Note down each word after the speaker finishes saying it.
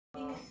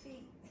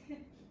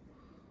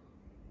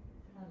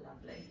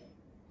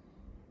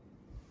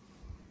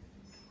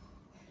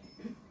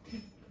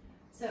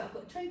So I've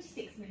got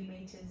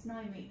 26mm,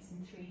 9 weeks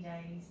and 3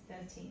 days,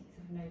 13th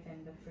of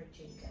November for a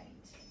due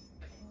date.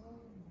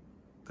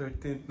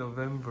 13th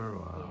November,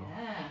 wow.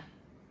 Yeah.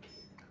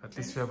 At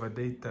least we have a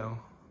date now.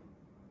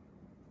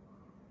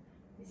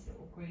 This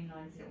little green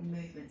line is a little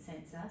movement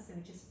sensor, so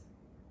we're just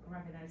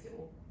grabbing those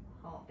little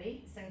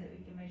heartbeats so that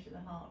we can measure the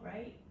heart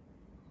rate.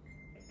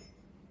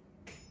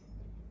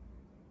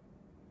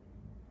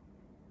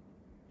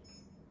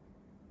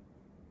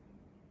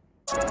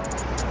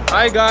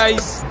 Hi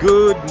guys!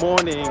 Good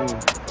morning!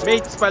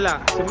 Mates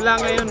pala!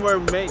 Simula ngayon, we're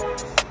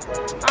mates!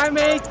 Hi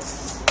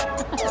mates!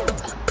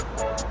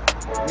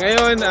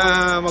 Ngayon,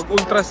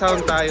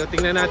 mag-ultrasound tayo.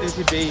 Tingnan natin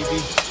si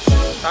baby.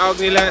 Tawag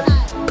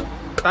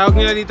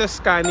nila dito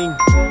scanning.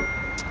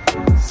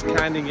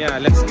 Scanning, yeah.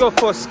 Let's go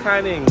for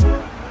scanning.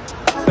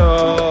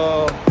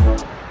 So,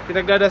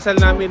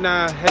 pinagdadasal namin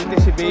na healthy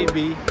si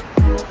baby.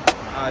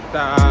 At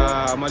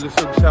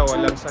malusog siya,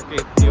 walang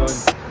sakit.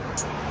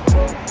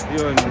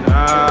 Yun,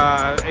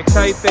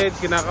 excited,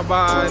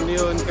 kinakabahan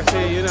yun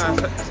kasi yun na,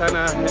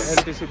 sana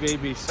healthy si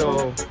baby.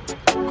 So,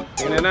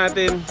 tingnan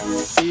natin.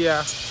 See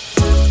ya.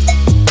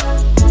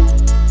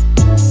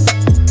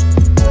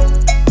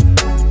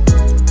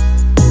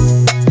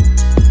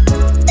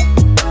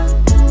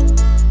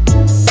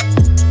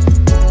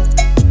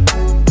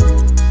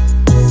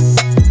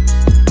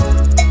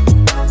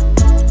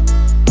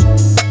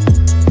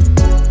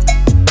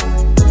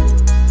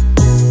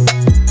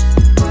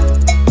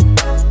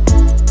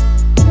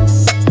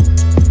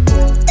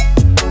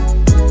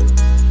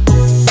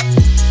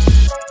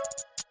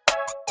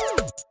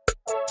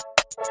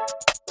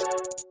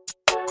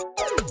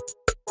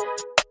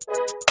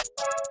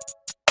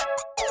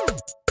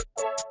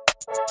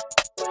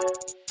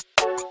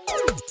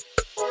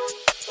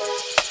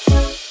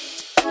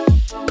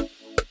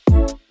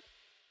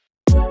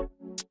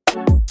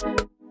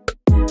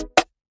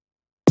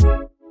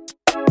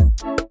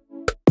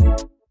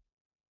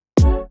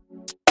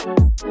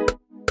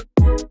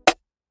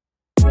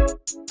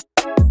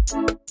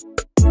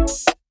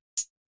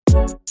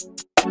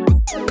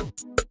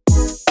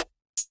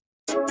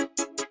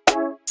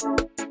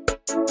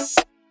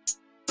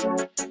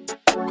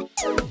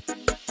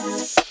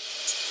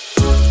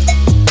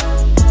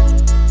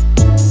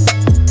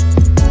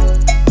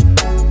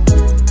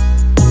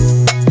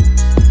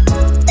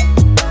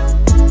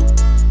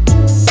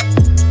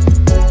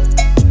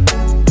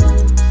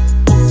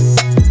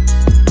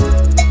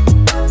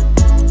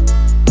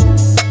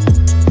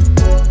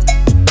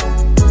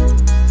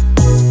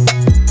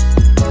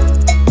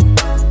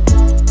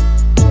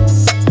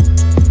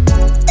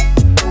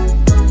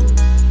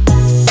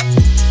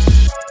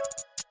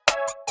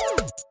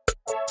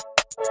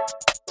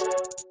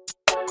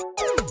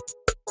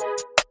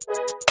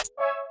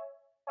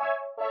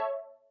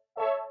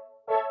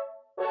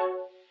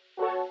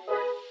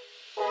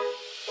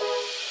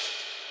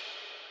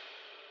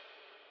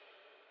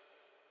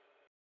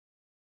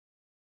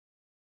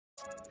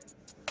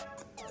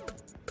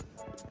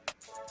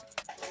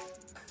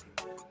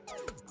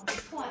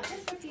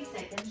 Just for a few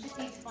seconds, just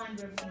need to find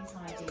where everything's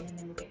hiding and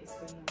then we'll get the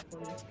screen on for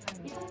you.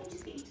 If I can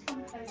just get you to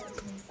come closer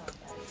to me side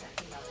there,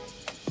 exactly lovely.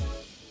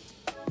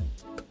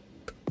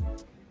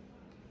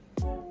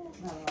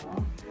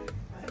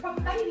 It's a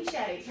proper baby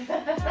shape.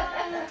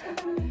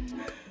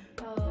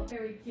 Oh,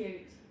 very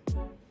cute.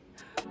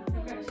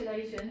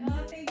 Congratulations.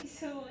 Oh, thank you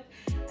so much.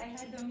 I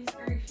had the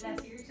miscarriage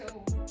last year, so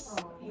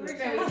you were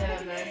very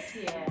nervous.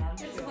 Yeah, I'm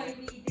that's sure. why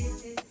we did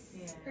this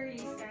early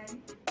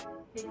scan.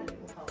 Here's a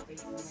little heartbeat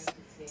to make us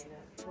feel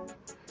it.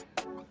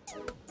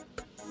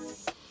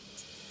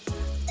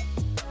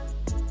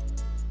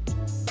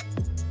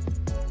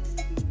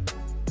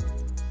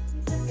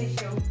 It's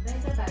official.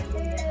 There's a baby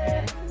in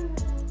there.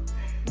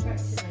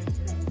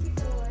 Congratulations. Thank you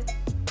so much.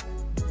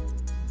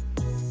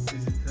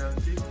 Is it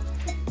healthy?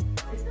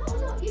 It's not a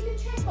lot. You can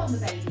check on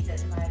the babies at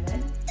the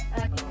moment.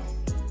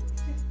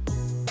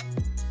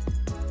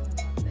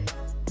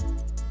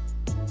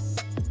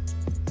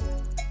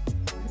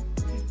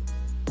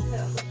 So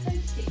I've got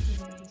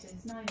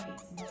 26mm, 9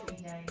 weeks and 3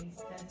 days,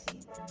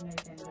 13th of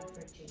November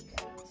for a due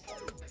date.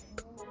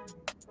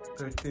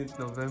 13th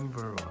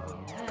November,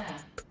 wow.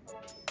 Yeah.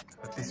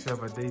 At least we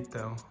have a date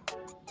now.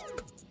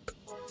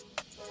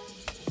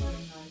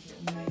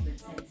 Little movement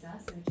sensor,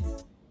 so we're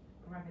just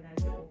grabbing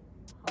those little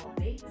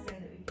heartbeats so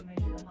that we can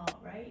measure the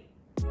heart rate.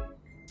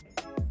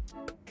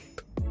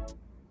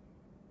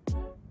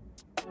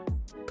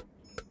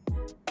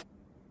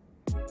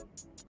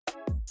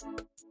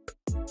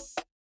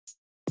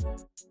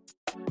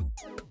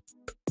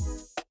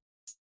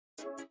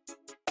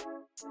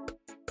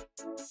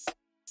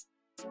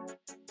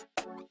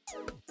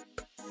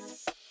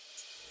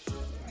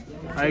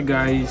 Hi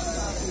guys,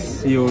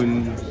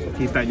 yun,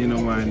 kita nyo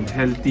naman,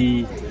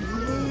 healthy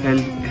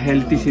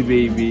si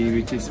baby,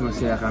 which is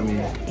masaya kami.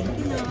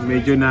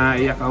 Medyo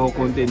naiyak ako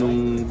konti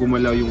nung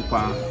gumalaw yung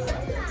paa.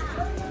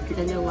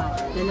 Dalawa.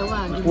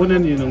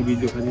 Nakunan yun ng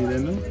video kanina,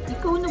 no?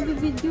 Ikaw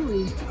nag-video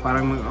eh.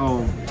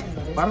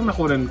 Parang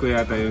nakunan ko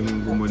yata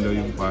yung gumalaw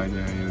yung paa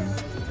niya.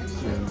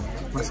 Yun.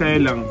 Masaya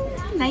lang.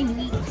 9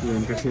 weeks.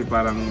 Yun, kasi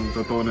parang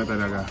totoo na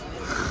talaga.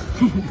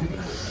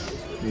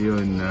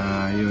 Yun,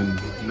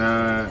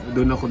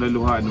 doon ako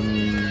naluha nung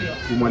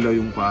pumalaw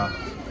yung paa.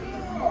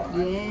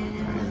 Yes.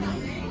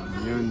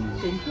 Yun.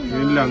 Thank you,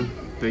 Yun lang.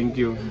 Thank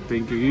you.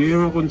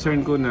 Yun yung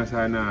concern ko na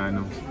sana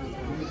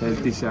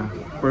healthy siya.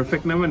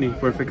 Perfect naman eh.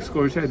 Perfect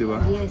score siya, di ba?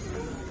 Yes.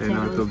 10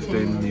 out of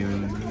 10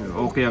 yun.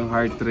 Okay ang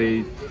heart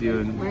rate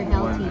yun. We're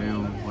healthy.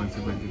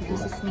 174.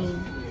 Jesus name.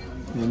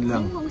 Yun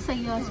lang.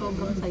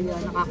 Sobrang saya.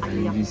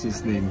 Nakakaiyak. In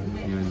Jesus name.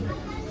 Yun.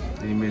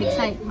 Amen.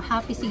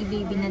 Happy si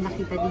baby na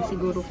nakita din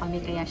siguro kami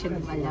kaya siya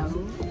gumalaw.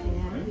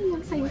 Kaya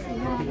ang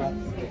saya-saya.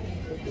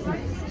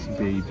 Si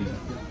baby.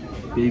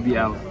 Baby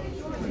out.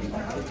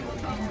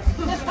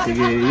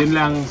 Sige, yun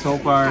lang so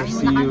far.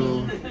 See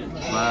you.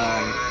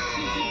 Bye.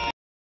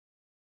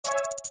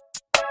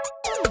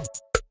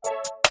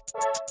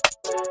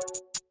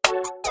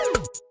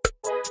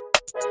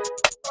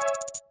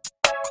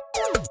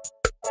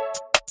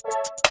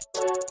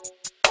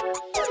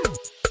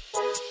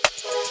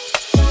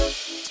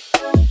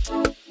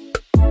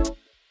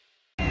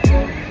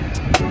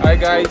 Hi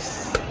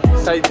guys,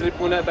 side trip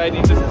muna tayo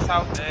dito sa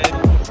South End.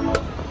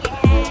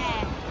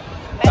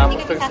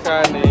 Tapos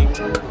scanning.